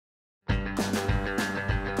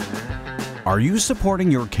Are you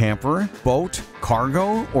supporting your camper, boat,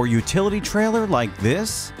 cargo, or utility trailer like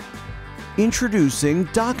this? Introducing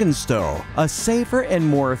N Stow, a safer and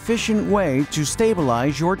more efficient way to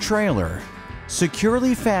stabilize your trailer.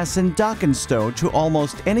 Securely fasten N Stow to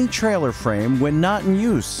almost any trailer frame when not in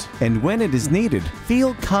use, and when it is needed,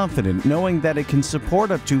 feel confident knowing that it can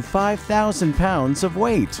support up to 5,000 pounds of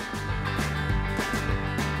weight.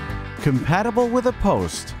 Compatible with a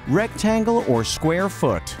post, rectangle or square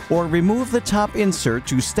foot, or remove the top insert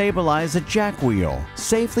to stabilize a jack wheel.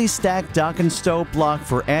 Safely stack N Stow block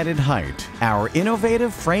for added height. Our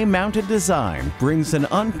innovative frame-mounted design brings an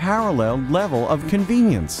unparalleled level of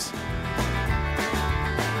convenience.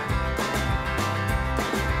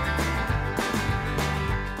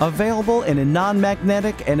 Available in a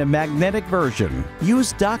non-magnetic and a magnetic version.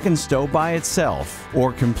 Use N Stow by itself,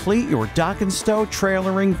 or complete your N Stow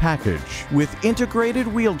trailering package with integrated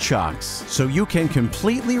wheel chocks, so you can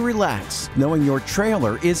completely relax knowing your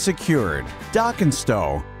trailer is secured. N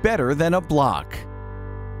Stow, better than a block.